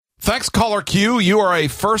thanks, Caller Q. You are a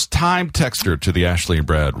first-time texter to the Ashley and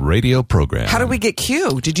Brad radio program. How did we get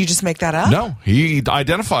Q? Did you just make that up? No, he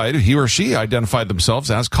or she identified themselves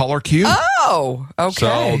as Caller Q. Oh, okay.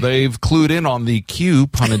 So they've clued in on the Q,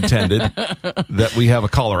 pun intended, that we have a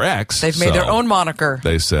Caller X. They've made their own moniker.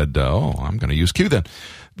 They said, I'm going to use Q then.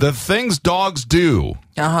 The things dogs do.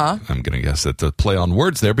 Uh-huh. I'm going to guess that the play on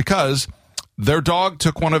words there because their dog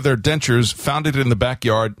took one of their dentures, found it in the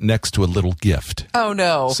backyard next to a little gift. Oh,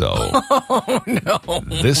 no. So, oh, no.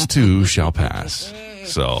 This too shall pass.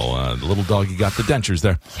 So, the little doggy got the dentures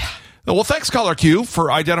there. Yeah. Well, thanks, Caller Q,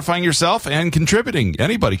 for identifying yourself and contributing.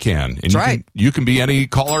 Anybody can. And That's right. You can be any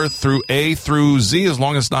caller through A through Z as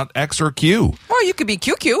long as it's not X or Q. Well, you could be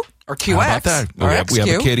QQ or QX. How about that? Or we have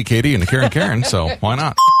a Katie and a Karen, so why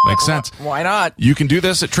not? Makes sense. Why not? You can do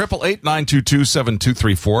this at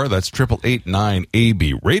 888-922-7234. That's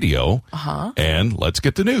 888-9AB-RADIO. Uh-huh. And let's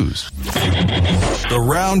get the news. The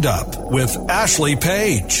Roundup with Ashley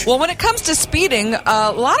Page. Well, when it comes to speeding,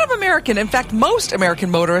 a lot of in fact, most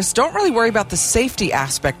American motorists don't really worry about the safety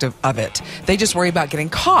aspect of it. They just worry about getting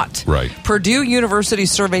caught. Right. Purdue University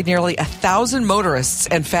surveyed nearly 1,000 motorists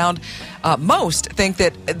and found most think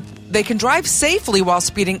that they can drive safely while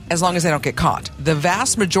speeding as long as they don't get caught. The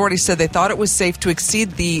vast majority said they thought it was safe to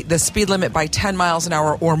exceed the speed limit by 10 miles an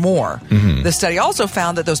hour or more. Mm-hmm. The study also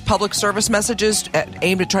found that those public service messages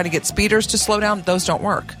aimed at trying to get speeders to slow down, those don't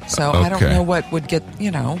work. So okay. I don't know what would get,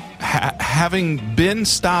 Having been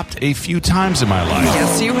stopped a few times in my life.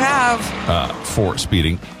 Yes, you have. For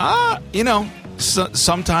speeding.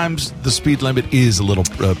 Sometimes the speed limit is a little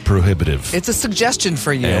prohibitive. It's a suggestion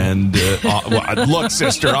for you. And look,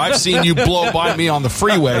 sister, I've seen you blow by me on the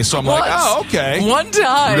freeway, so I'm like, oh, okay. One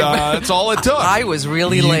time. That's all it took. I was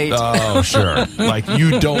really late. Oh, sure. Like,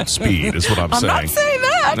 you don't speed is what I'm saying. I'm not saying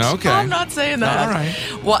that. Okay. I'm not saying that. All right.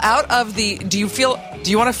 Well, out of the, do you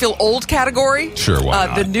want to feel old category? Sure, why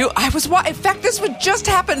not? In fact, this just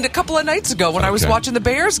happened a couple of nights ago when I was watching the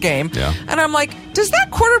Bears game. Yeah. And I'm like, does that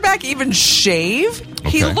quarterback even shave?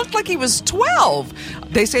 He looked like he was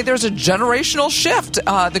 12. They say there's a generational shift.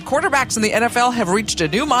 The quarterbacks in the NFL have reached a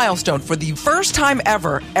new milestone. For the first time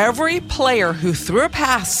ever, every player who threw a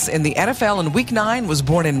pass in the NFL in Week 9 was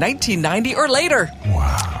born in 1990 or later.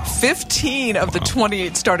 Wow. 15 of the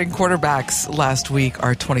 28 starting quarterbacks last week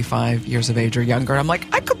are 25 years of age or younger. I'm like,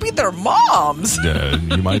 I could be their moms.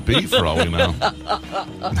 You might be, for all we know.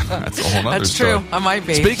 That's a whole other That's story. True. I might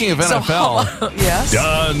be. Speaking of NFL, yes?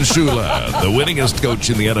 Don Shula, the winningest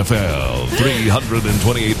coach in the NFL,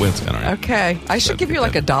 328 wins. Okay. I should give you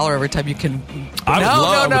like $1 every time you can.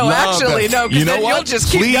 No, actually, no. You know then what? You'll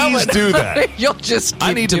just keep going. Please do that. You'll just keep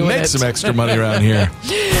I need to make some extra money around here.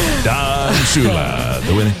 Don Shula,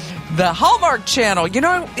 the winning. The Hallmark Channel.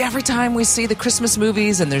 Every time we see the Christmas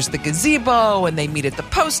movies and there's the gazebo and they meet at the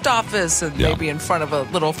post office and maybe in front of a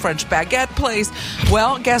little French baguette place.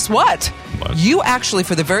 Well, guess what? You actually,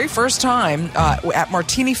 for the very first time at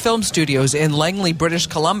Martini Film Studios in Langley, British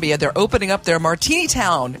Columbia, they're opening up their Martini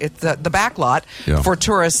Town. It's the back lot for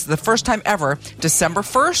tourists, the first time ever, December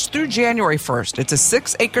 1st through January 1st. It's a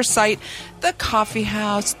 6-acre site. The coffee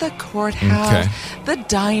house, the courthouse, the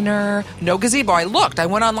diner, no gazebo. I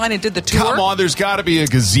went online and did the tour. Come on, there's got to be a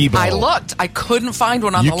gazebo. I looked. I couldn't find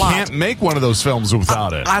one on the lot. You can't make one of those films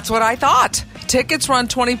without it. That's what I thought. Tickets run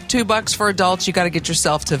 $22 for adults. You got to get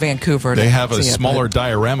yourself to Vancouver. They have a smaller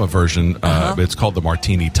diorama version. It's called the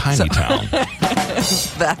Martini Tiny Town.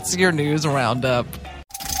 That's your news roundup.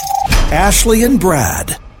 Ashley and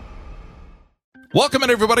Brad. Welcome,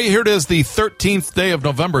 everybody. Here it is, the 13th day of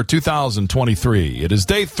November, 2023. It is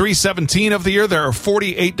day 317 of the year. There are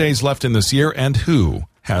 48 days left in this year. And who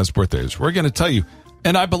has birthdays? We're going to tell you.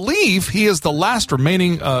 And I believe he is the last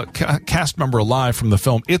remaining cast member alive from the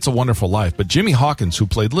film It's a Wonderful Life. But Jimmy Hawkins, who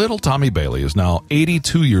played little Tommy Bailey, is now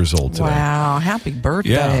 82 years old today. Wow, happy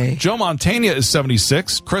birthday. Yeah. Joe Mantegna is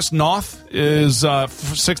 76. Chris Noth is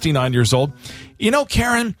 69 years old.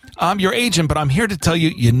 Karen, I'm your agent, but I'm here to tell you,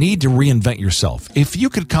 you need to reinvent yourself. If you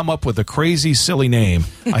could come up with a crazy, silly name,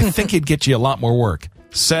 I think it'd get you a lot more work,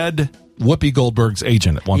 said Whoopi Goldberg's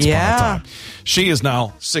agent at once upon a time. She is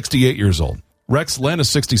now 68 years old. Rex Lynn is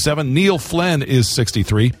 67. Neil Flynn is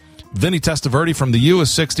 63. Vinny Testaverde from The U is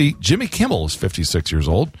 60. Jimmy Kimmel is 56 years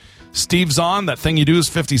old. Steve Zahn, That Thing You Do, is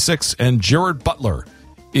 56. And Gerard Butler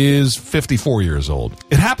is 54 years old.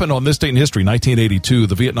 It happened on this date in history, 1982.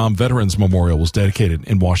 The Vietnam Veterans Memorial was dedicated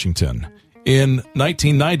in Washington. In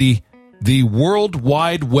 1990, the World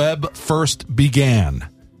Wide Web first began.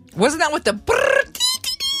 Wasn't that with the...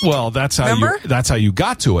 Well, that's how you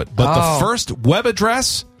got to it. But the first web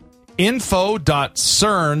address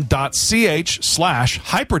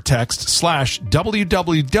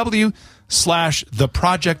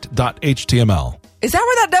info.cern.ch/hypertext/www/theproject.html. Is that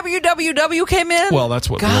where that www came in? Well, that's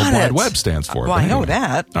what the World Wide Web stands for. Well, I know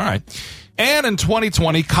that. All right. And in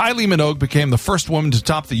 2020, Kylie Minogue became the first woman to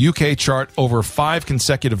top the UK chart over 5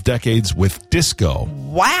 consecutive decades with disco.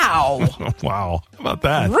 Wow. Wow. How about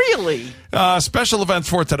that? Really? Special events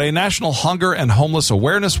for today: National Hunger and Homeless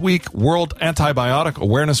Awareness Week, World Antibiotic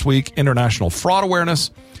Awareness Week, International Fraud Awareness,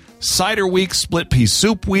 Cider Week, Split Pea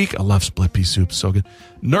Soup Week. I love split pea soup. So good.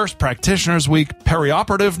 Nurse Practitioners Week,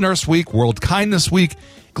 Perioperative Nurse Week, World Kindness Week,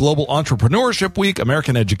 Global Entrepreneurship Week,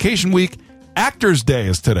 American Education Week. Actors Day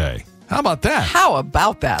is today. How about that? How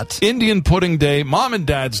about that? Indian Pudding Day, Mom and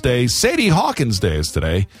Dad's Day, Sadie Hawkins Day is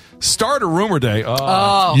today. Start a Rumor Day. You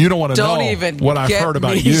don't want to know even what I've heard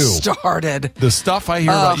about you. Started. The stuff I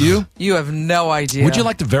hear about you. You have no idea. Would you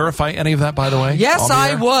like to verify any of that, by the way? Yes,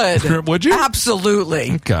 I would. Would you?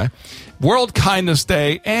 Absolutely. Okay. World Kindness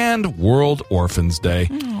Day and World Orphans Day.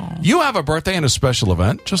 You have a birthday and a special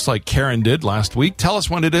event, just like Karen did last week. Tell us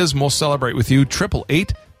when it is, and we'll celebrate with you.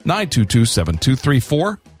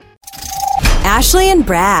 888-922-7234. Ashley and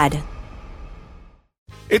Brad.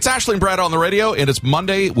 It's Ashley and Brad on the radio, and it's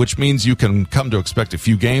Monday, which means you can come to expect a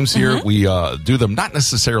few games here. We do them not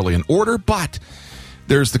necessarily in order, but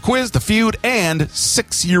there's the quiz, the feud, and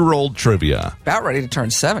 6-year-old trivia. About ready to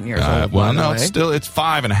turn 7 years old. Well, no, it's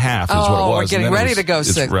 5.5 is what it was. We're getting ready to go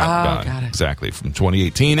 6. Got it. Exactly, from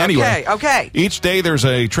 2018. Anyway, okay. Each day there's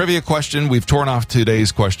a trivia question. We've torn off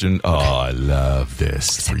today's question. Oh, I love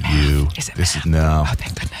this for you. Is it no. Oh,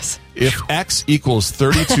 thank goodness. If X equals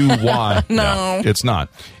 32Y. No, it's not.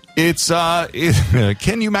 It's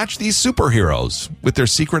can you match these superheroes with their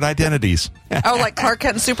secret identities? Oh, like Clark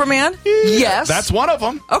Kent and Superman? Yes. That's one of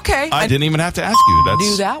them. Okay. I didn't even have to ask you. That's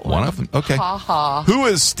knew that one. of them. Okay. Ha ha. Who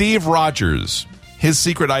is Steve Rogers? His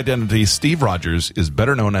secret identity, Steve Rogers, is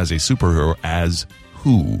better known as a superhero as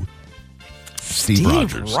who? Steve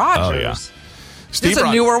Rogers. Oh, yeah. Is this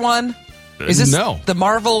a newer one? Is this the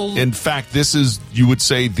Marvel? In fact, this is, you would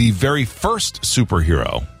say, the very first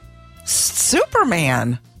superhero.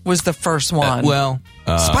 Superman was the first one.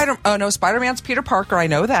 Spider-Man's Peter Parker. I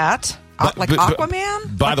know that.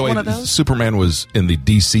 Aquaman? By the way, Superman was in the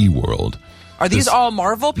DC world. Are these all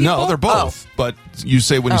Marvel people? No, they're both. Oh. But you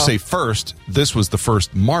say when you say first, this was the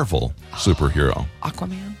first Marvel superhero.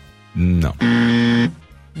 Aquaman? No.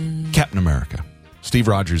 Captain America. Steve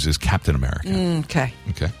Rogers is Captain America. Okay.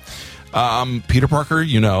 Peter Parker,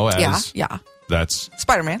 as... Yeah. That's...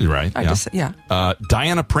 Spider-Man. Right,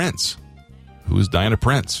 Diana Prince. Who is Diana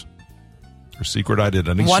Prince? Her secret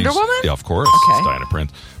identity. Wonder Woman? Yeah, of course. Okay. It's Diana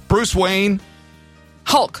Prince. Bruce Wayne.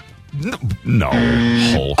 Hulk. No.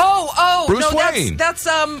 Hulk. Oh. Bruce Wayne. That's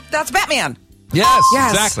Batman. Yes,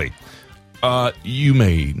 exactly. You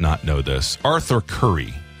may not know this. Arthur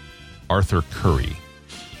Curry. Aquaman?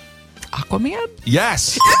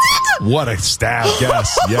 Yes. What a stab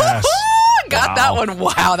guess. Yes. Got that one.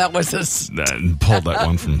 Wow, that was pulled that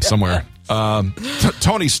one from somewhere.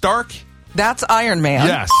 Tony Stark. That's Iron Man.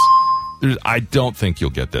 Yes. I don't think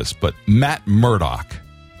you'll get this, but Matt Murdock.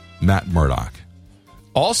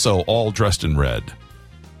 Also all dressed in red.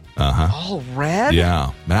 All red?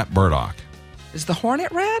 Yeah, Matt Murdock. Is the Hornet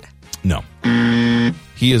red? No.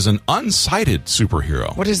 He is an unsighted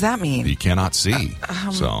superhero. What does that mean? He cannot see.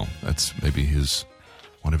 So that's maybe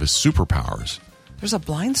one of his superpowers. There's a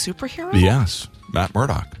blind superhero? Yes. Matt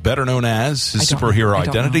Murdock. Better known as his superhero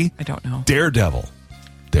identity. I don't know. Daredevil.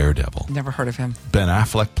 Never heard of him. Ben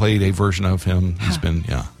Affleck played a version of him. He's been,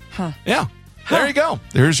 Yeah. There you go.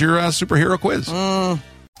 There's your superhero quiz.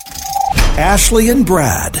 Ashley and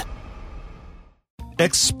Brad.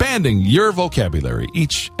 Expanding your vocabulary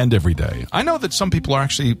each and every day. I know that some people are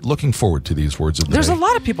actually looking forward to these words of the day. There's a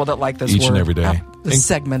lot of people that like this each word. And every day. This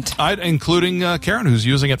segment. Including Karen, who's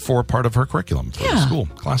using it for part of her curriculum for the school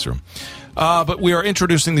classroom. But we are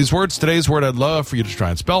introducing these words. Today's word I'd love for you to try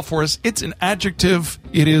and spell for us. It's an adjective.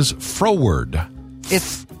 It is froward.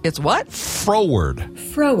 It's what?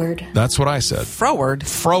 Froward. That's what I said.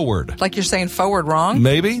 Froward. Like you're saying forward wrong?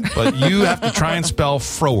 Maybe, but you have to try and spell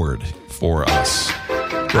froward for us.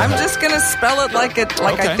 I'm just going to spell it like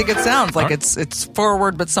I think it sounds. Like it's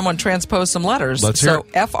forward, but someone transposed some letters. Let's hear it.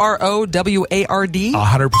 Froward?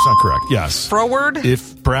 100% correct, yes. Froward?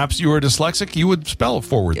 If perhaps you were dyslexic, you would spell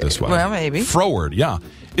forward this way. Well, maybe. Froward, yeah.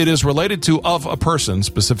 It is related to of a person,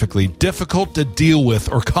 specifically difficult to deal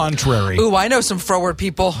with or contrary. Ooh, I know some froward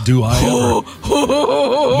people. Do I ever?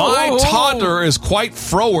 My toddler is quite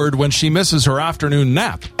froward when she misses her afternoon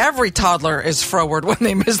nap. Every toddler is froward when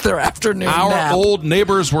they miss their afternoon nap. Our old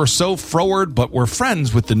neighbors were so froward, but we're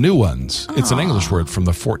friends with the new ones. It's an English word from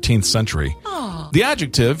the 14th century. The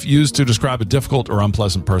adjective used to describe a difficult or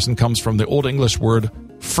unpleasant person comes from the Old English word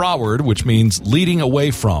froward, which means leading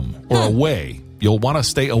away from or away. You'll want to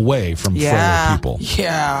stay away from froward people.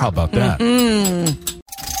 Yeah. How about that?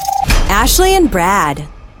 Ashley and Brad.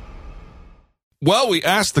 Well, we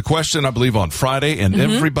asked the question, I believe, on Friday, and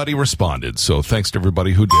everybody responded. So thanks to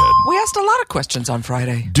everybody who did. We asked a lot of questions on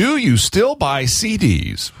Friday. Do you still buy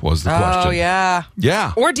CDs? Was the question. Oh, yeah.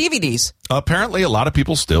 Yeah. Or DVDs. Apparently, a lot of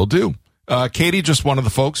people still do. Katie, just one of the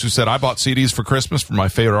folks who said, I bought CDs for Christmas for my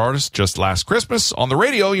favorite artist just last Christmas. On the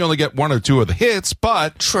radio, you only get one or two of the hits,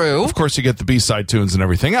 but true. Of course, you get the B-side tunes and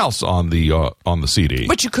everything else on the CD.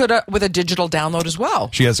 But you could with a digital download as well.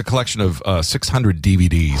 She has a collection of 600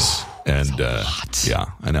 DVDs. And yeah,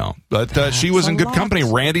 I know. But she was in good company.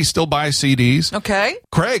 Randy still buys CDs. Okay.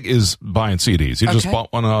 Craig is buying CDs. He just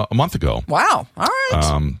bought one a month ago. Wow. All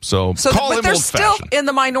right. So call him they're still old-fashioned. in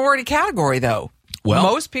the minority category, though. Well,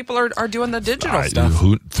 most people are doing the digital stuff.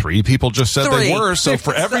 3 people just said they were. So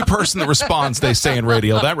for every person that responds, they say in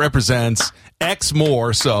radio, that represents X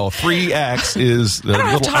more. So 3X is the I don't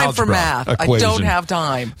have little time for math. equation. I don't have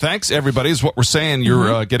time. Thanks, everybody. Is what we're saying.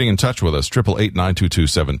 You're getting in touch with us.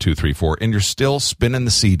 888-922-7234. And you're still spinning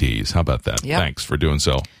the CDs. How about that? Yep. Thanks for doing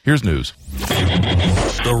so. Here's news.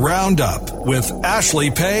 The Roundup with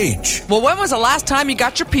Ashley Page. Well, when was the last time you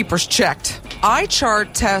got your peepers checked? Eye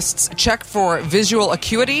chart tests check for visual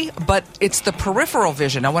acuity, but it's the peripheral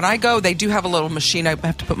vision. Now, when I go, they do have a little machine I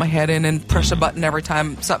have to put my head in and press a button every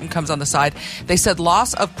time something comes on the side. They said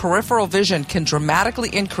loss of peripheral vision can dramatically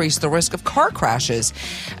increase the risk of car crashes.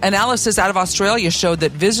 Analysis out of Australia showed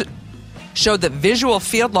that visual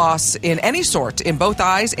field loss in any sort in both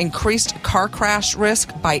eyes increased car crash risk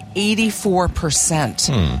by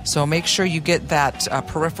 84%. So make sure you get that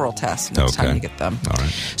peripheral test next time you get them. All right.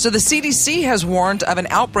 So the CDC has warned of an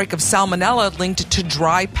outbreak of salmonella linked to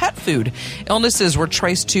dry pet food. Illnesses were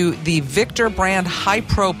traced to the Victor brand High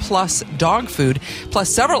Pro Plus dog food, plus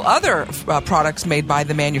several other products made by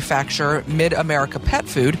the manufacturer Mid-America Pet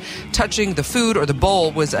Food. Touching the food or the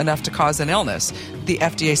bowl was enough to cause an illness. The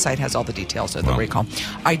FDA site has all the details of the recall.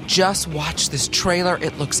 I just watched this trailer.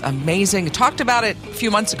 It looks amazing. I talked about it a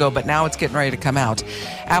few months ago, but now it's getting ready to come out.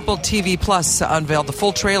 Apple TV Plus unveiled the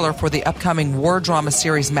full trailer for the upcoming war drama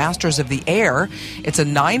series Masters of the Air. It's a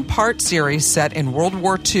 9-part series set in World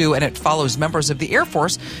War II, and it follows members of the Air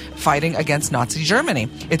Force fighting against Nazi Germany.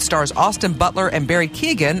 It stars Austin Butler and Barry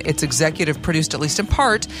Keoghan. It's executive produced, at least in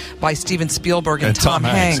part, by Steven Spielberg and Tom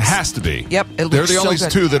Hanks. Has to be. Yep, it looks They're the only so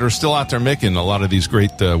good. two that are still out there making a lot of these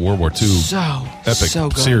great World War II epic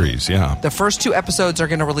good. series. Yeah. The first 2 episodes are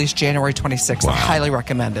going to release January 26th. Wow. I highly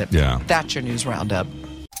recommend it. Yeah. That's your news roundup.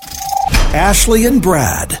 Ashley and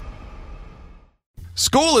Brad.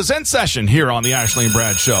 School is in session here on the Ashley and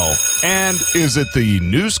Brad Show. And is it the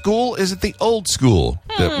new school? Is it the old school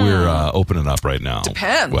that we're opening up right now?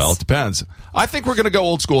 Depends. Well, it depends. I think we're going to go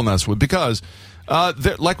old school in this one because,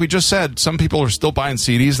 like we just said, some people are still buying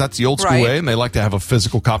CDs. That's the old school way, and they like to have a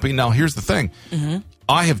physical copy. Now, here's the thing.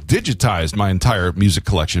 I have digitized my entire music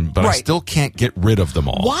collection, but I still can't get rid of them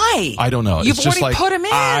all. Why? I don't know. You've it's just already like, put them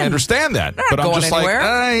in. I understand that, They're not but I'm going just anywhere.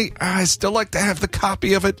 like, I still like to have the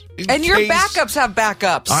copy of it. And your case. backups have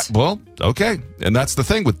backups. Well, okay. And that's the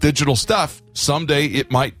thing with digital stuff. Someday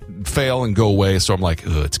it might fail and go away. So I'm like,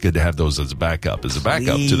 it's good to have those as a backup to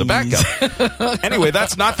the backup. Anyway,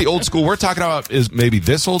 that's not the old school we're talking about. Is maybe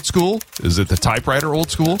this old school? Is it the typewriter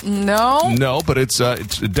old school? No, but it's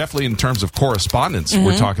definitely in terms of correspondence.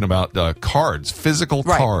 We're talking about cards, physical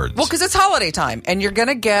cards. Well, because it's holiday time, and you're going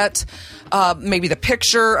to get maybe the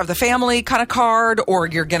picture of the family kind of card, or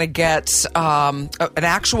you're going to get an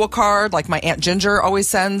actual card, like my Aunt Ginger always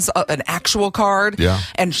sends an actual card. Yeah.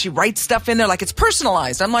 And she writes stuff in there like it's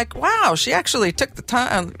personalized. I'm like, wow, she actually took the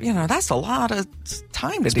time. That's a lot of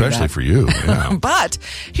time to do that. Especially for you. Yeah. But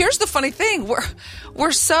here's the funny thing.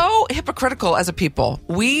 We're so hypocritical as a people.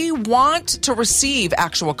 We want to receive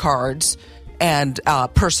actual cards and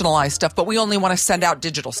personalized stuff, but we only want to send out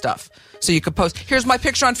digital stuff. So you could post, here's my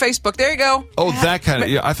picture on Facebook. There you go. Oh, that kind of,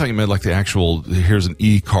 yeah, I thought you meant like the actual, here's an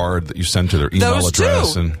e-card that you send to their email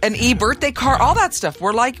address. And an e-birthday card, all that stuff.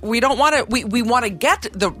 We're like, we don't want to, we want to get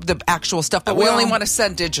the actual stuff, but we only want to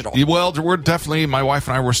send digital. Well, we're definitely, my wife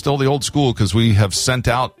and I, we're still the old school because we have sent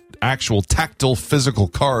out actual tactile physical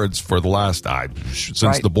cards for the last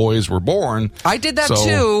since the boys were born. I did that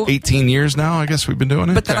too. 18 years now, I guess we've been doing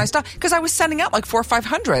it. But then I stopped because I was sending out like 400 or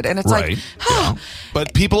 500, and it's like, yeah.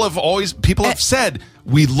 But people have said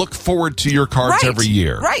we look forward to your cards every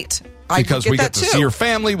year, right? Because we get to see your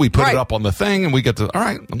family, we put it up on the thing, and we get to, all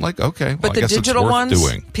right, I'm like, okay. But I the digital ones,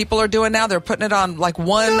 doing. people are doing now, they're putting it on like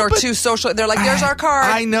one or two social, they're like, there's our card.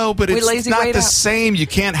 I know, but it's not the same. You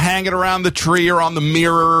can't hang it around the tree or on the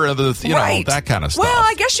mirror or that kind of stuff. Well,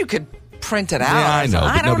 I guess you could print it out. Yeah, I know,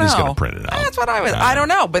 but nobody's going to print it out. That's what I don't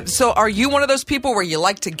know. But so are you one of those people where you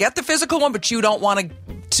like to get the physical one, but you don't want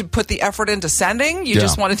to put the effort into sending? You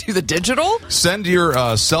just want to do the digital? Send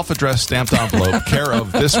your self-addressed stamped envelope care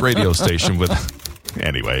of this radio station with...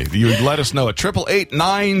 Anyway, you let us know at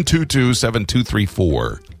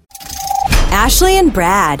 888-922-7234. Ashley and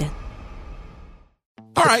Brad.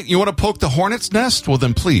 All right, you want to poke the hornet's nest? Well,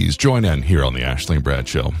 then please join in here on the Ashley and Brad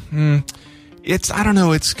Show. I don't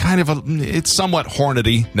know, it's kind of it's somewhat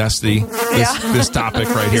hornety, nesty, this topic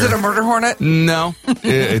right here. Is it a murder hornet? No,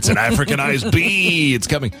 it's an Africanized bee. It's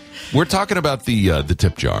coming. We're talking about the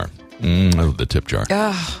tip jar. The tip jar.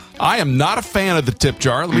 I am not a fan of the tip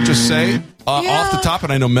jar, let me just say, off the top,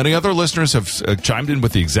 and I know many other listeners have chimed in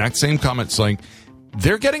with the exact same comments saying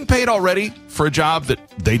they're getting paid already for a job that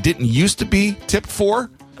they didn't used to be tipped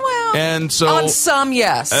for. Well, and so, on some,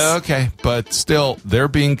 yes. Okay, but still, they're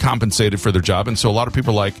being compensated for their job, and so a lot of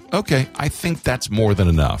people are like, okay, I think that's more than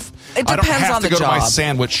enough. It depends on the job. I don't have to go to my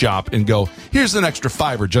sandwich shop and go, here's an extra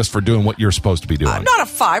 $5 just for doing what you're supposed to be doing. Not a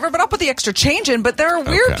 $5, but I'll put the extra change in. But there are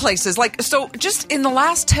weird places. So just in the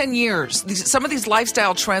last 10 years, some of these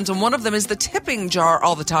lifestyle trends, and one of them is the tipping jar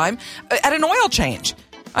all the time at an oil change.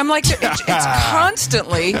 I'm like, it's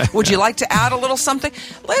constantly, would you like to add a little something?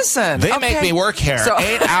 Listen. They make me work here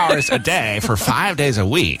 8 hours a day for 5 days a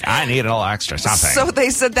week. I need a little extra something. So they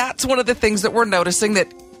said that's one of the things that we're noticing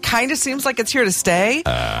that kind of seems like it's here to stay.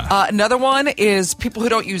 Another one is people who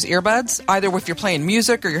don't use earbuds, either if you're playing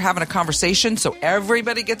music or you're having a conversation, so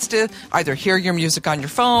everybody gets to either hear your music on your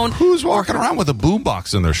phone. Who's walking around with a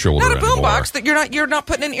boombox in their shoulder Not a anymore? Boombox that you're not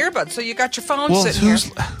putting in earbuds, so you got your phone sitting here.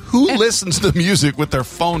 Who listens to music with their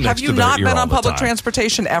phone next to their ear all the time? Have you not been on public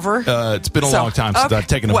transportation ever? It's been a long time since I've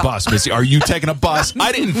taken a bus, Missy. Are you taking a bus?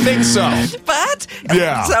 I didn't think so. But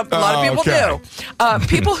a lot of people do.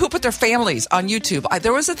 People who put their families on YouTube.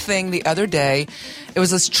 There was a thing the other day. It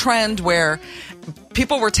was this trend where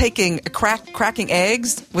people were cracking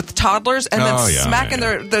eggs with toddlers and then smacking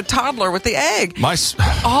their toddler with the egg.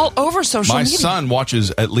 All over social media. My son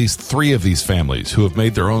watches at least 3 of these families who have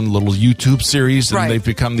made their own little YouTube series, and they've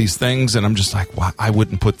become these things, and I'm just like, wow, I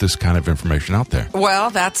wouldn't put this kind of information out there. Well,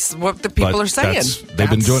 that's what the people are saying. They've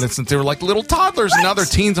been doing it since they were like little toddlers, and now they're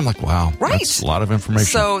teens. I'm like, wow, that's a lot of information.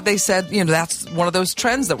 So they said, that's one of those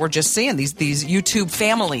trends that we're just seeing, these YouTube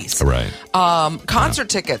families. Right. Concert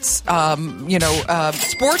tickets,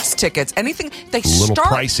 sports tickets, anything. They start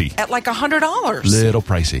pricey at like $100. Little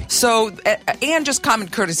pricey. So, and just common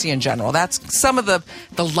courtesy in general. That's some of the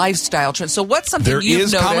lifestyle trends. So what's something you've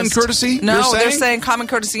noticed? There is common courtesy? No, they're saying common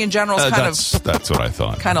courtesy in general is that's what I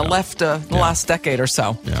thought. Kind of left the last decade or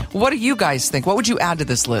so. Yeah. What do you guys think? What would you add to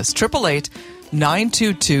this list?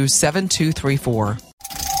 888-922-7234.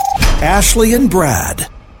 Ashley and Brad.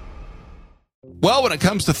 Well, when it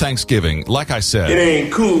comes to Thanksgiving, like I said, it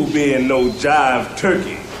ain't cool being no jive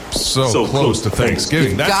turkey. So close to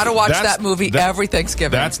Thanksgiving. You've got to watch that movie every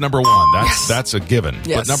Thanksgiving. That's number one. That's a given.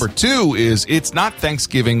 Yes. But number 2 is it's not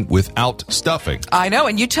Thanksgiving without stuffing. I know,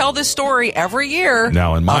 and you tell this story every year.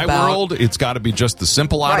 Now, in my world, it's got to be just the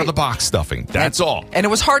simple out-of-the-box stuffing. That's all. And it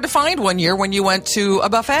was hard to find one year when you went to a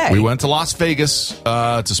buffet. We went to Las Vegas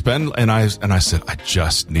to spend, and I said, I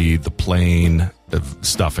just need the plain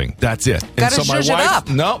stuffing. That's it. And so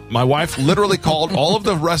my wife literally called all of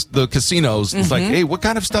the casinos. It's like, hey, what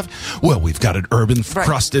kind of stuff? Well, we've got an urban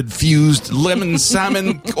crusted fused lemon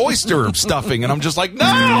salmon oyster stuffing, and I'm just like,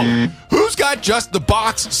 no, who's got just the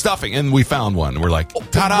box stuffing? And we found one. We're like,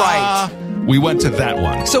 ta-da! We went to that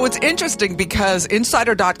one. So it's interesting because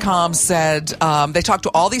Insider.com said they talked to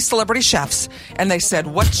all these celebrity chefs, and they said,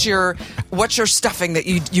 what's your stuffing that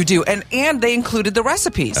you do? And they included the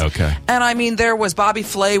recipes. Okay. And I mean, there was Bobby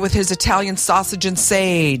Flay with his Italian sausage and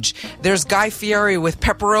sage. There's Guy Fieri with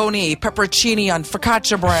pepperoncini on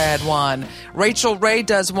focaccia bread one. Rachel Ray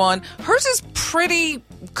does one. Hers is pretty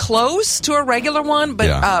close to a regular one,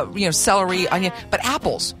 but celery, onion, but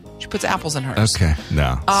apples. She puts apples in hers. Okay.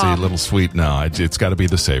 No. See, a little sweet. No, it's got to be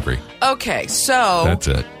the savory. Okay, so that's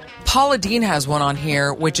it. Paula Deen has one on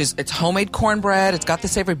here, it's homemade cornbread. It's got the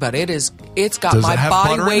savory, but it's got Does it my have body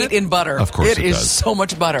butter in weight it? in butter. Of course it is does. so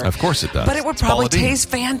much butter. Of course it does. But it would It's probably Paula Deen. taste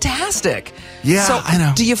fantastic. Yeah, so I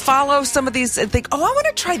know. Do you follow some of these and think, I want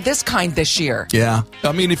to try this kind this year? Yeah.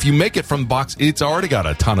 I mean, if you make it from the box, it's already got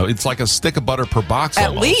a ton of, it's like a stick of butter per box At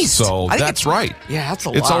almost. least. So I think that's right. Yeah, that's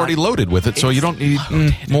a It's lot. already loaded with it, so you don't need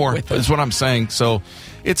more, with it. is what I'm saying. So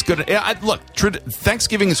it's good. Look,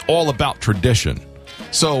 Thanksgiving is all about tradition.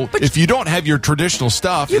 So if you don't have your traditional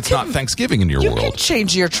stuff, it's not Thanksgiving in your You world. can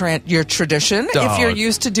change your tradition if you're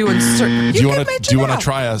used to doing certain. Do you want to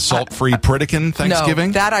try a salt-free Pritikin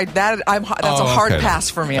Thanksgiving? No, that's a hard pass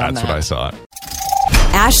for me on that. That's what I thought.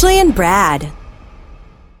 Ashley and Brad.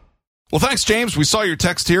 Well, thanks, James. We saw your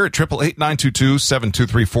text here at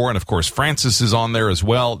 888-922-7234. And, of course, Francis is on there as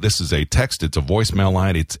well. This is a text. It's a voicemail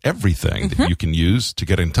line. It's everything that you can use to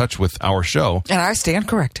get in touch with our show. And I stand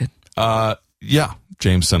corrected. Yeah,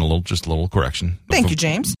 James sent a little correction. Thank you,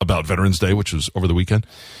 James. About Veterans Day, which was over the weekend.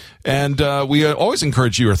 And we always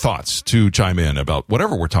encourage your thoughts to chime in about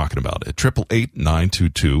whatever we're talking about at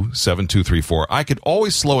 888-922-7234. I could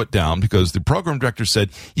always slow it down because the program director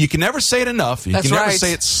said, you can never say it enough. You That's can never right.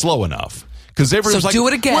 say it slow enough. Because everyone's like, do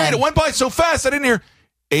it again. Wait, it went by so fast. I didn't hear.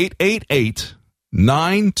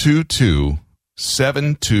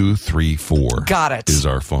 888-922-7234. Got it. Is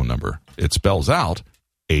our phone number. It spells out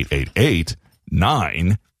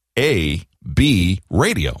 888-9AB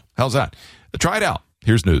radio. How's that? Try it out.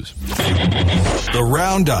 Here's news. The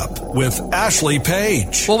Roundup with Ashley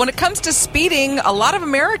Page. Well, when it comes to speeding, a lot of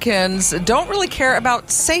Americans don't really care about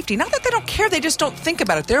safety. Not that they don't care, they just don't think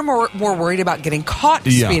about it. They're more worried about getting caught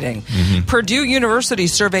speeding. Purdue University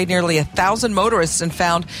surveyed nearly 1,000 motorists and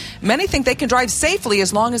found many think they can drive safely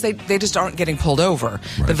as long as they just aren't getting pulled over.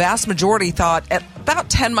 Right. The vast majority thought at about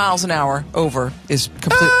 10 miles an hour over is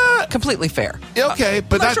completely fair. Okay,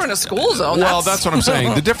 but unless that's you're in a school zone. Well, that's what I'm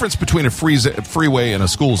saying. The difference between a freeway and a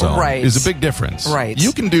school zone Right. is a big difference. Right.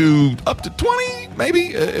 You can do up to 20,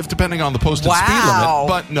 maybe, if depending on the posted speed Wow.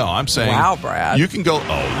 limit. But no, I'm saying, Wow, Brad. you can go.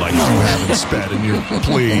 Oh, like you haven't sped in your.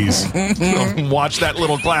 Please watch that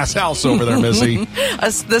little glass house over there, Missy.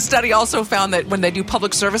 The study also found that when they do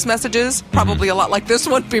public service messages, probably a lot like this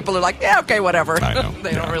one, people are like, yeah, okay, whatever. I know.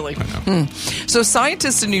 They don't really. I know. So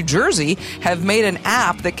scientists in New Jersey have made an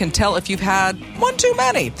app that can tell if you've had one too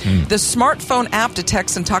many. The smartphone app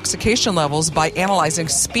detects intoxication levels by analyzing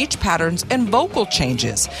speech patterns and vocal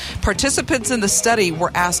changes. Participants in the study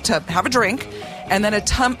were asked to have a drink and then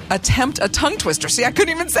attempt a tongue twister. See, I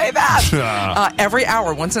couldn't even say that. Every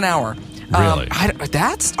hour, once an hour. Really?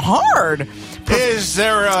 That's hard. Is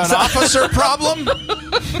there an officer problem?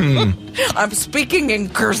 I'm speaking in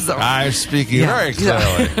cursive. I'm speaking very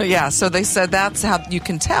clearly. Yeah, so they said that's how you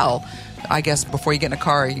can tell. I guess before you get in a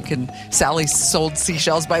car, you can. Sally sold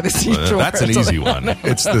seashells by the seashore. That's an easy one.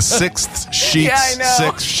 It's the sixth sheep. Yeah, I know.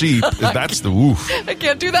 Sixth sheep. That's the woof. I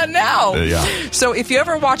can't do that now. Yeah. So if you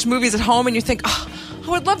ever watch movies at home and you think, I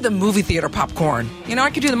would love the movie theater popcorn. You know,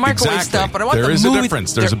 I could do the microwave Exactly. stuff, but I want There the is a movie.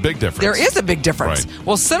 difference. There's a big difference. There is a big difference. Right.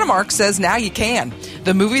 Well, Cinemark says now you can.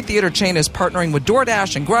 The movie theater chain is partnering with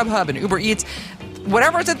DoorDash and Grubhub and Uber Eats.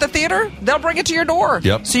 Whatever's at the theater, they'll bring it to your door.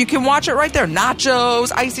 Yep. So you can watch it right there.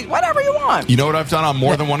 Nachos, icy, whatever you want. You know what I've done on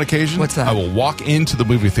more than one occasion? What's that? I will walk into the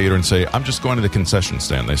movie theater and say, I'm just going to the concession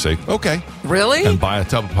stand. They say, okay. Really? And buy a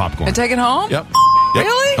tub of popcorn. And take it home? Yep.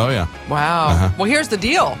 Really? Oh, yeah. Wow. Uh-huh. Well, here's the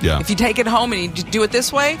deal. Yeah. If you take it home and you do it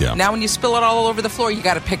this way, Yeah. now when you spill it all over the floor, you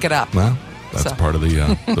got to pick it up. Well, that's So. part of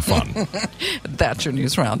the fun. That's your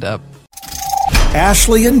news roundup.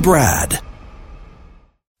 Ashley and Brad.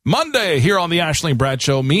 Monday here on the Ashley and Brad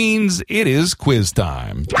Show means it is quiz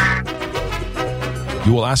time.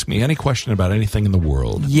 You will ask me any question about anything in the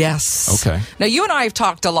world. Yes. Okay. Now, you and I have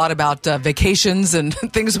talked a lot about vacations and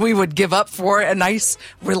things we would give up for a nice,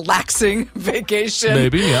 relaxing vacation.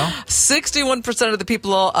 Maybe, yeah. 61% of the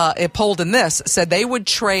people polled in this said they would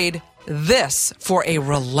trade this for a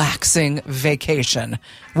relaxing vacation.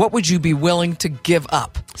 What would you be willing to give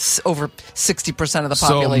up? Over 60% of the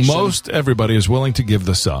population. So most everybody is willing to give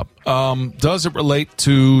this up. Does it relate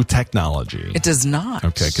to technology? It does not.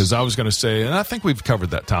 Okay, because I was going to say, and I think we've covered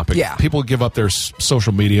that topic. Yeah. People give up their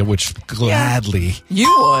social media, which gladly, You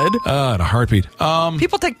would. in a heartbeat.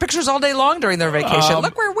 People take pictures all day long during their vacation.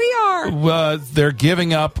 Look where we are. They're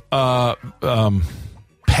giving up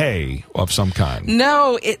pay of some kind.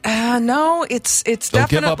 No, it's They'll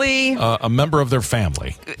definitely give up a member of their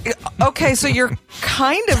family. okay. So you're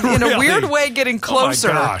kind of in a Really? weird way getting closer.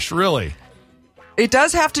 Oh my gosh, really? It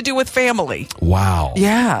does have to do with family. Wow.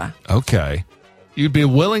 Yeah. Okay. You'd be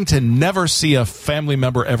willing to never see a family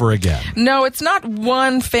member ever again. No, it's not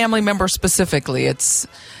one family member specifically.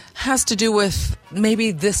 has to do with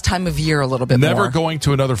maybe this time of year a little bit Never more. going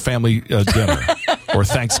to another family dinner or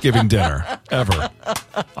Thanksgiving dinner, ever.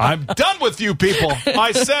 I'm done with you people.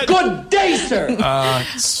 I said... Good day, sir.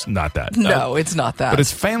 It's not that. No, it's not that. But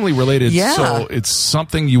it's family related, Yeah. so it's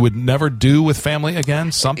something you would never do with family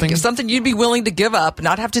again? Something you'd be willing to give up,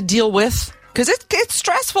 not have to deal with. Because it's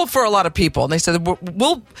stressful for a lot of people. And they said,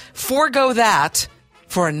 we'll forego that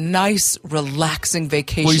for a nice, relaxing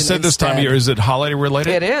vacation. Well, you said this time of year, is it holiday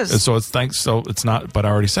related? It is. So it's not, but I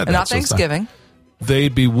already said that. Not so it's Thanksgiving.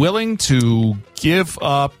 They'd be willing to give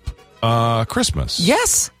up Christmas.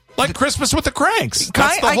 Yes. Like Christmas with the Cranks.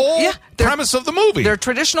 That's the whole premise of the movie. Their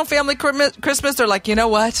traditional family Christmas, they're like, you know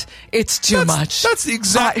what? It's too much. That's the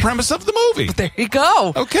exact premise of the movie. But there you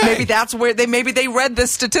go. Okay. Maybe that's where they read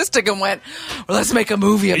this statistic and went, well, let's make a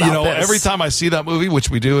movie about this. Every time I see that movie,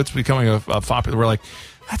 which we do, it's becoming a popular, we're like,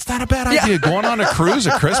 that's not a bad idea. Going on a cruise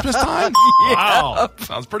at Christmas time? Wow.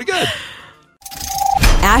 Sounds pretty good.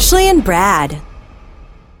 Ashley and Brad.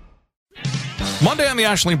 Monday on the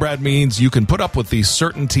Ashley and Brad means you can put up with the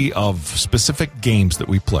certainty of specific games that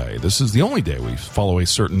we play. This is the only day we follow a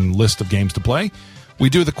certain list of games to play. We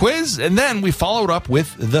do the quiz, and then we follow it up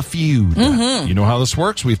with the feud. Mm-hmm. You know how this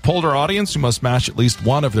works. We've polled our audience who must match at least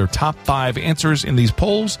one of their top 5 answers in these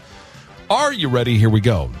polls. Are you ready? Here we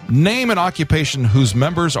go. Name an occupation whose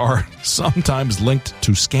members are sometimes linked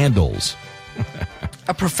to scandals.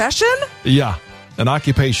 A profession? Yeah, an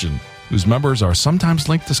occupation whose members are sometimes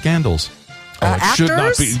linked to scandals. It should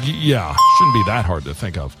not be. Yeah, shouldn't be that hard to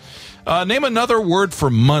think of. Name another word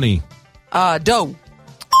for money. Dough.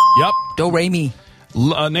 Yep. Do-re-mi.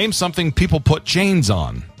 Name something people put chains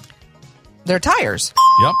on. Their tires.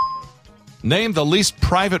 Yep. Name the least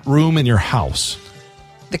private room in your house.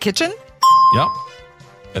 The kitchen. Yep.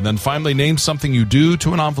 And then finally, name something you do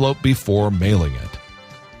to an envelope before mailing it.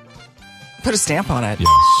 Put a stamp on it.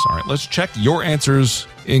 Yes. All right, let's check your answers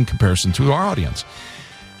in comparison to our audience.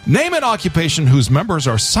 Name an occupation whose members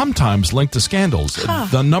are sometimes linked to scandals.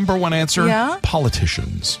 The number one answer,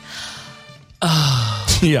 politicians.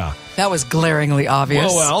 Yeah. That was glaringly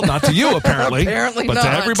obvious. Well, not to you, apparently. Apparently but not. to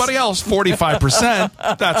everybody else,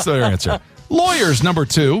 45%, that's their answer. Lawyers, number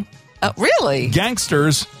 2. Really?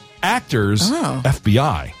 Gangsters, actors,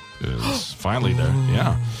 FBI is finally there.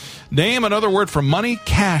 Yeah. Name another word for money.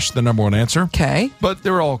 Cash, the number one answer. Okay. But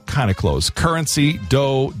they're all kind of close. Currency,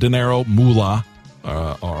 dough, dinero, moolah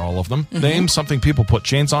are all of them. Mm-hmm. Name something people put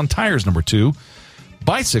chains on. Tires, number 2.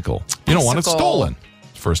 Bicycle. You don't want it stolen.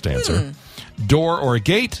 First answer. Door or a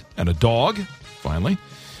gate, and a dog, finally.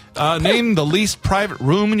 Name the least private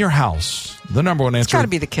room in your house. The number one answer. It's got to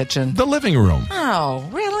be the kitchen. The living room. Oh,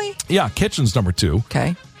 really? Yeah, kitchen's number 2.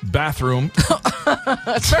 Okay. Bathroom.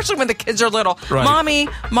 Especially when the kids are little. Right.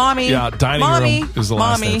 Mommy. Yeah, dining room is the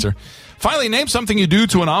last answer. Finally, name something you do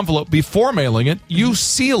to an envelope before mailing it. You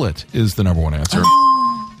seal it is the number one answer.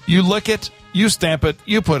 You lick it, you stamp it,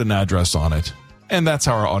 you put an address on it. And that's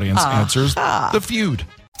how our audience answers the feud.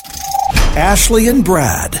 Ashley and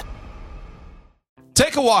Brad.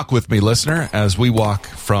 Take a walk with me, listener, as we walk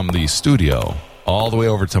from the studio all the way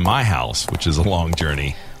over to my house, which is a long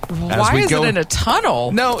journey. Why is it in a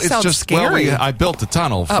tunnel? No, it's Sounds just scary. I built a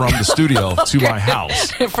tunnel from the studio to my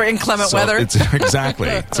house for inclement so weather. It's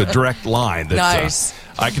a direct line that nice.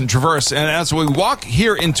 I can traverse. And as we walk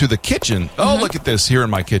here into the kitchen, look at this here in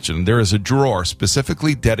my kitchen. There is a drawer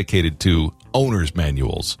specifically dedicated to owner's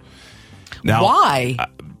manuals. Now, why?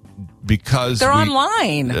 Because they're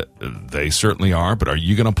online. They certainly are. But are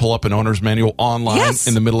you going to pull up an owner's manual online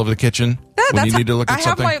in the middle of the kitchen when you need to look at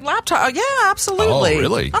something? I have my laptop. Yeah, absolutely. Oh,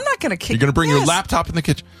 really? I'm not going to kick. You're going to bring your laptop in the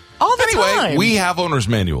kitchen all the time. Anyway, we have owner's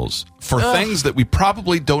manuals for things that we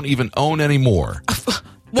probably don't even own anymore.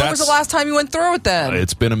 When was the last time you went through it then?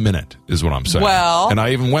 It's been a minute, is what I'm saying. Well. And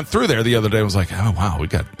I even went through there the other day. I was like, oh, wow, we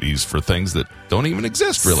got these for things that don't even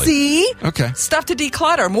exist, really. See? Okay. Stuff to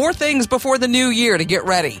declutter. More things before the new year to get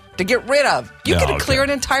ready, to get rid of. You could clear an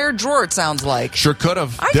entire drawer, it sounds like. Sure could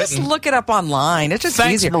have. I just look it up online. It's just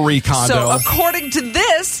Thanks, easier. Marie Kondo. So according to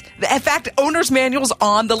this, in fact, owner's manual's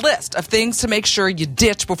on the list of things to make sure you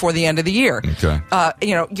ditch before the end of the year. Okay.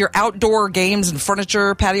 Your outdoor games and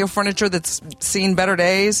furniture, patio furniture that's seen better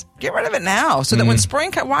days, get rid of it now so that when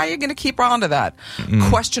spring comes, why are you going to keep on to that?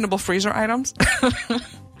 Questionable freezer items.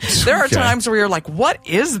 There are Okay. times where you're like, what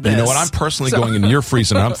is this? You know what? I'm personally going into your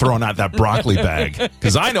freezer and I'm throwing out that broccoli bag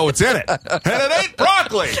because I know it's in it. And it ain't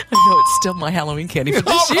broccoli. I know it's still my Halloween candy for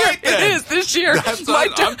this All year. right, then. It is this year. That's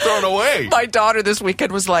what I'm throwing away. My daughter this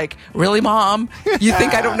weekend was like, really, Mom? You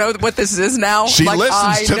think I don't know what this is now? She Like, listens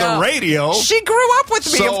I to know. the radio. She grew up with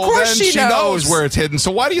me. So of course then she knows where it's hidden.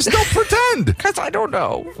 So why do you still pretend? Because I don't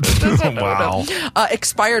know. I don't Wow. know.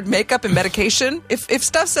 Expired makeup and medication. If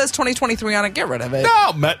stuff says 2023 on it, get rid of it.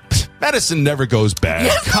 No, medicine never goes bad.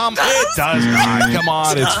 Yes, it It does. does not. Come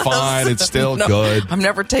on, it's fine. It's still No, good. I'm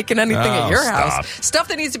never taking anything Oh, at your stop. house. Stuff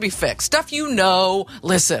that needs to be fixed. Stuff you know.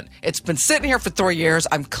 Listen, it's been sitting here for 3 years.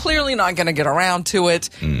 I'm clearly not going to get around to it.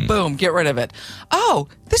 Boom, get rid of it. Oh,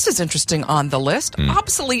 this is interesting on the list.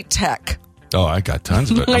 Obsolete tech. Oh, I got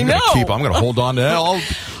tons of it. I I'm know. going to hold on to that.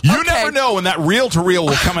 You Okay. never know when that reel-to-reel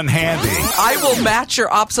will come in handy. I will match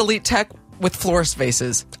your obsolete tech with florist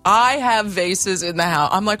vases. I have vases in the house.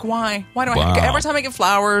 I'm like, why? Why do Wow. I? Every time I get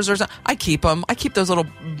flowers or something, I keep them. I keep those little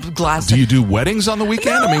glass. Do you do weddings on the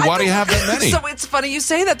weekend? No, I mean, why do you don't. have that many? So it's funny you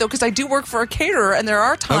say that, though, because I do work for a caterer, and there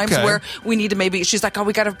are times Okay. where we need to maybe, she's like, oh,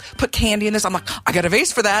 we got to put candy in this. I'm like, I got a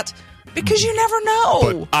vase for that. Because you never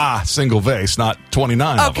know. But single vase, not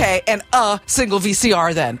 29 of them. Okay, and a single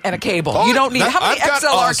VCR then, and a cable. You don't need, how many I've got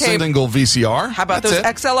XLR a cables? single VCR. How about That's those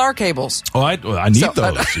it. XLR cables? Oh, I need So-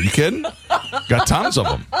 those. Are you kidding? Got tons of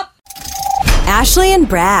them. Ashley and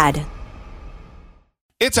Brad.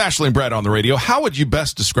 It's Ashley and Brad on the radio. How would you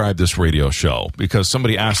best describe this radio show? Because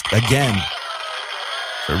somebody asked again.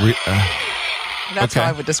 That's Okay. how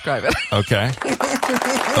I would describe it. Okay.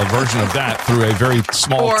 A version of that through a very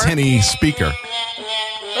small, Or- tinny speaker.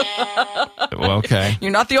 Well, okay.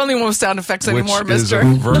 You're not the only one with sound effects anymore, Which is mister. a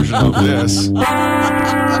version of this.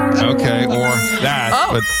 Okay, or that.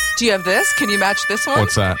 Oh, But do you have this? Can you match this one?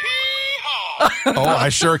 what's that? Oh, I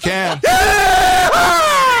sure can.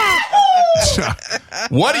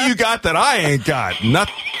 What do you got that I ain't got?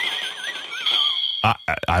 Nothing.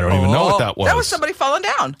 I don't even know what that was. That was somebody falling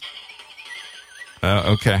down.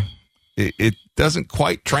 Okay. It doesn't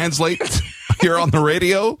quite translate here on the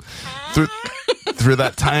radio through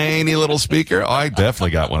that tiny little speaker. Oh, I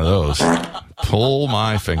definitely got one of those. Pull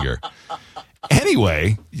my finger.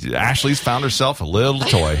 Anyway, Ashley's found herself a little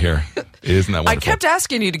toy here. Isn't that I wonderful? kept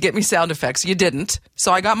asking you to get me sound effects. You didn't,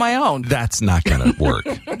 so I got my own. That's not going to work.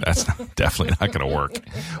 That's definitely not going to work.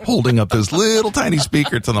 Holding up this little tiny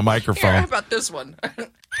speaker to the Here, microphone. how about this one?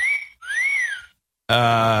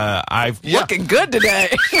 I've Looking good today.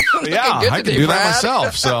 Looking yeah, good I can today, do that Brad.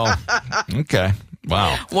 myself. So, okay,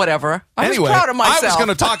 wow. Whatever. I'm Anyway, just proud of myself. I was going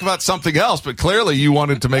to talk about something else, but clearly you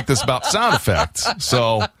wanted to make this about sound effects.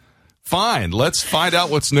 So, fine. Let's find out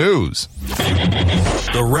what's news.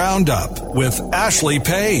 The Roundup with Ashley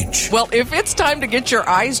Page. Well, if it's time to get your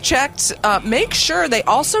eyes checked, make sure they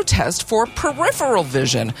also test for peripheral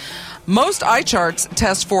vision. Most eye charts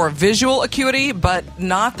test for visual acuity, but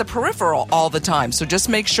not the peripheral all the time. So just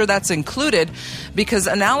make sure that's included, because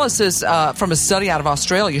analysis from a study out of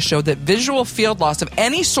Australia showed that visual field loss of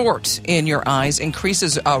any sort in your eyes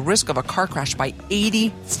increases risk of a car crash by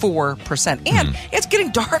 84%. And it's getting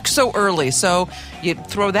dark so early, so you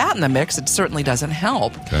throw that in the mix, it certainly doesn't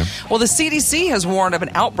help. Okay. Well, the CDC has warned of an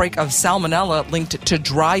outbreak of salmonella linked to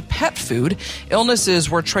dry pet food. Illnesses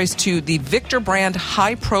were traced to the Victor brand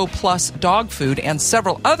High Pro Plus dog food and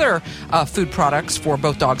several other food products for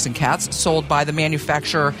both dogs and cats sold by the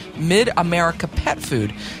manufacturer Mid-America Pet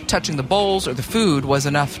Food. Touching the bowls or the food was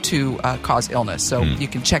enough to cause illness. So you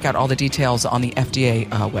can check out all the details on the FDA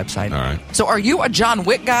website. All right. So are you a John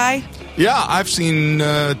Wick guy? Yeah, I've seen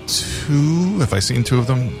two. Have I seen two of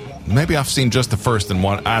them? Maybe I've seen just the first and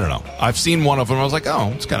one. I don't know. I've seen one of them. I was like,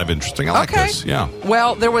 oh, it's kind of interesting. I like this. Yeah.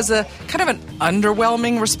 Well, there was a kind of an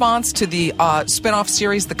underwhelming response to the spin-off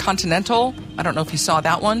series, The Continental. I don't know if you saw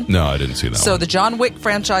that one. No, I didn't see that So one. the John Wick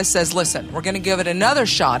franchise says, listen, we're going to give it another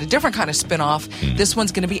shot, a different kind of spin-off. This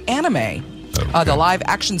one's going to be anime. Okay. The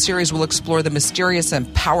live-action series will explore the mysterious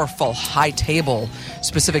and powerful High Table.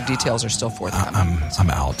 Specific details are still forthcoming. I'm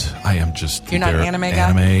out. I am just. You're not an there- anime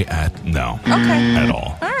guy? No. Okay. At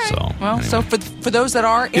all. All right. So, well, anyway. so for those that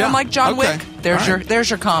are in Yeah, like John okay. Wick, there's All right. there's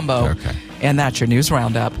your combo. Okay. And that's your news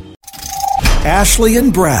roundup. Ashley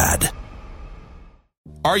and Brad.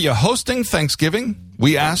 Are you hosting Thanksgiving?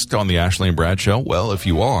 We asked on the Ashley and Brad show. Well, if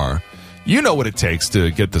you are, you know what it takes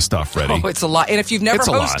to get the stuff ready. Oh, it's a lot. And if you've never It's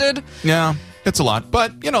a hosted, lot. Yeah, it's a lot.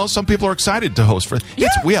 But, some people are excited to host for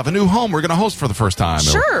we have a new home we're going to host for the first time.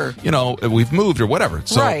 Sure. Or, we've moved or whatever.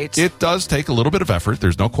 So Right. it does take a little bit of effort.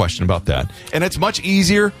 There's no question about that. And it's much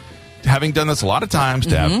easier, having done this a lot of times,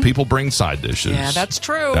 to have people bring side dishes. Yeah, that's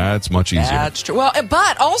true. That's much easier. That's true. Well,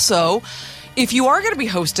 but also, if you are going to be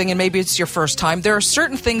hosting and maybe it's your first time, there are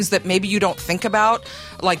certain things that maybe you don't think about.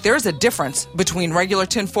 Like there's a difference between regular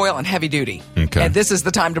tinfoil and heavy duty. Okay. And this is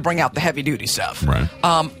the time to bring out the heavy duty stuff. Right.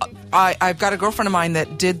 I've got a girlfriend of mine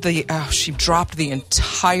that did she dropped the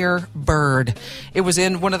entire bird. It was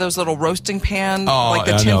in one of those little roasting pan, like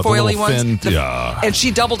the tinfoily ones. And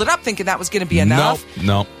she doubled it up thinking that was going to be enough.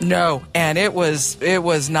 No. And it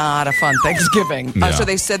was not a fun Thanksgiving. So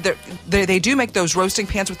they said that they do make those roasting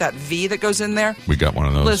pans with that V that goes in there. We got one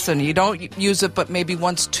of those. Listen, you don't use it but maybe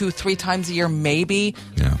once, 2, 3 times a year, maybe.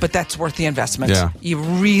 Yeah. But that's worth the investment. Yeah. You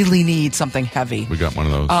really need something heavy. We got one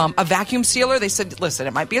of those. A vacuum sealer, they said, listen,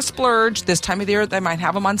 it might be a splurge. This time of the year, they might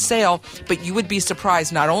have them on sale, but you would be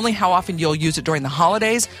surprised not only how often you'll use it during the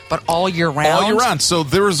holidays, but all year round. All year round. So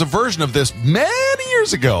there was a version of this many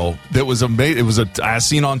years ago that was I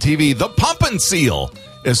seen on TV, the Pump and Seal.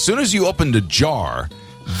 As soon as you opened a jar,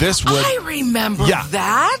 this would... I remember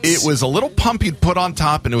that. It was a little pump you'd put on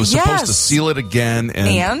top, and it was supposed to seal it again.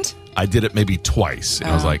 And I did it maybe twice, and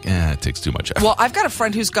I was like, it takes too much effort. Well, I've got a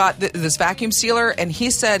friend who's got this vacuum sealer, and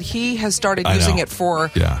he said he has started using it for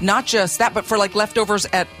not just that, but for like leftovers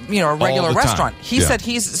at a regular restaurant. He said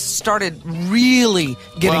he's started really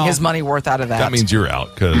getting his money worth out of that. That means you're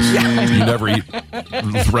out, because you never eat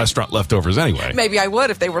restaurant leftovers anyway. Maybe I would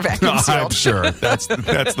if they were vacuum sealed. I'm sure. That's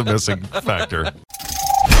the missing factor.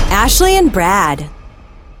 Ashley and Brad.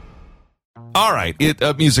 All right,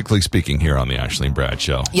 musically speaking here on the Ashley and Brad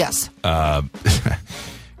Show. Yes.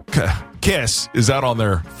 Kiss is out on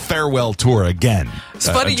their farewell tour again. It's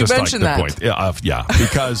funny you mentioned that. Point. Yeah,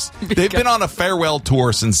 because they've been on a farewell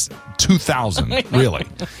tour since 2000, really.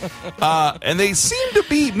 And they seem to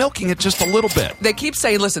be milking it just a little bit. They keep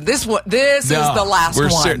saying, listen, this is the last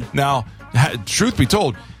one. Now, truth be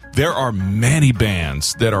told, there are many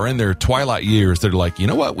bands that are in their twilight years that are like, you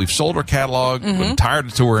know what? We've sold our catalog. We're tired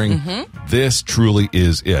of touring. This truly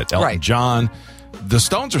is it. Elton John. The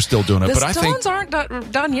Stones are still doing it. But I think the Stones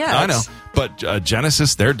aren't done yet. I know. But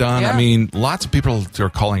Genesis, they're done. Yeah. I mean, lots of people are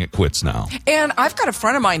calling it quits now. And I've got a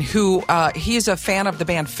friend of mine who he's a fan of the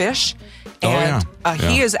band Phish. And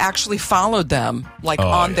he has actually followed them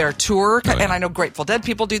on their tour. And I know Grateful Dead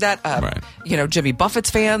people do that. Jimmy Buffett's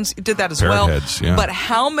fans did that as well. But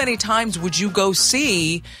how many times would you go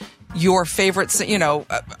see your favorite,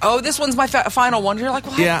 this one's my final one. You're like,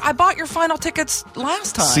 well, I bought your final tickets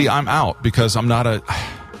last time. See, I'm out because I'm not a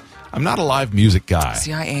live music guy.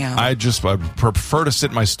 See, I am. I prefer to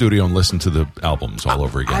sit in my studio and listen to the albums all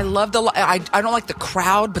over again. I love I don't like the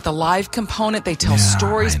crowd, but the live component, they tell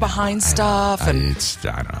stories behind stuff. I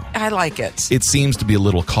don't know. I like it. It seems to be a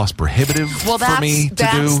little cost prohibitive for me to do.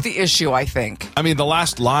 That's the issue, I think. I mean, the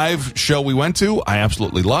last live show we went to, I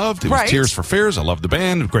absolutely loved. It was Tears for Fears. I loved the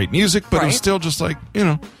band, great music, but it was still just like,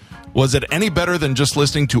 was it any better than just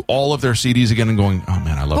listening to all of their CDs again and going, oh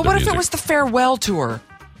man, I love their music? But what if it was the farewell tour?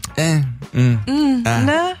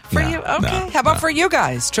 Nah, for you? Okay. How about for you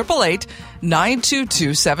guys?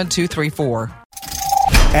 888-922-7234.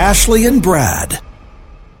 Ashley and Brad.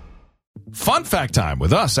 Fun fact time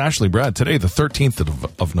with us, Ashley Brad. Today, the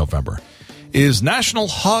 13th of November, is National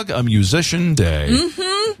Hug a Musician Day.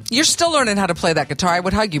 You're still learning how to play that guitar. I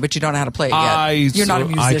would hug you, but you don't know how to play it yet. You're not a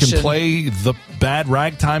musician. I can play the bad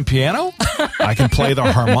ragtime piano. I can play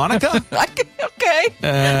the harmonica. Okay. All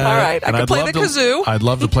right. I can play the kazoo. I'd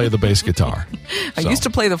love to play the bass guitar. I used to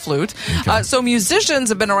play the flute. Okay. So musicians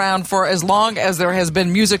have been around for as long as there has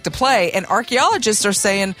been music to play, and archaeologists are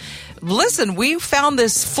saying, listen, we found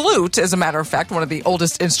this flute, as a matter of fact, one of the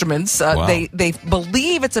oldest instruments. Wow. They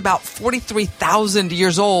believe it's about 43,000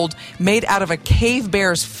 years old, made out of a cave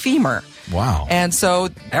bear's femur. Wow. And so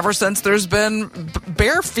ever since there's been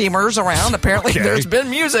bear femurs around, apparently there's been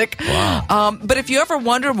music. Wow. But if you ever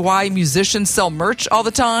wonder why musicians sell merch all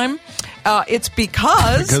the time, it's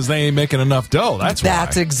because they ain't making enough dough.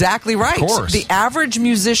 That's exactly right. Of course. The average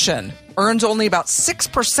musician earns only about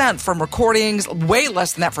 6% from recordings, way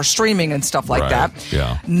less than that for streaming and stuff like that.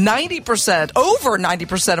 Yeah. 90%, over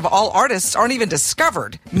 90% of all artists aren't even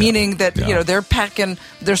discovered, meaning that they're packing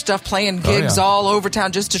their stuff, playing gigs all over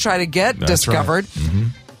town just to try to get discovered. Right.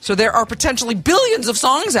 So there are potentially billions of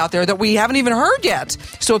songs out there that we haven't even heard yet.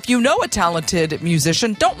 So if you know a talented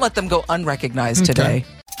musician, don't let them go unrecognized today.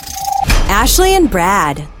 Ashley and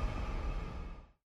Brad.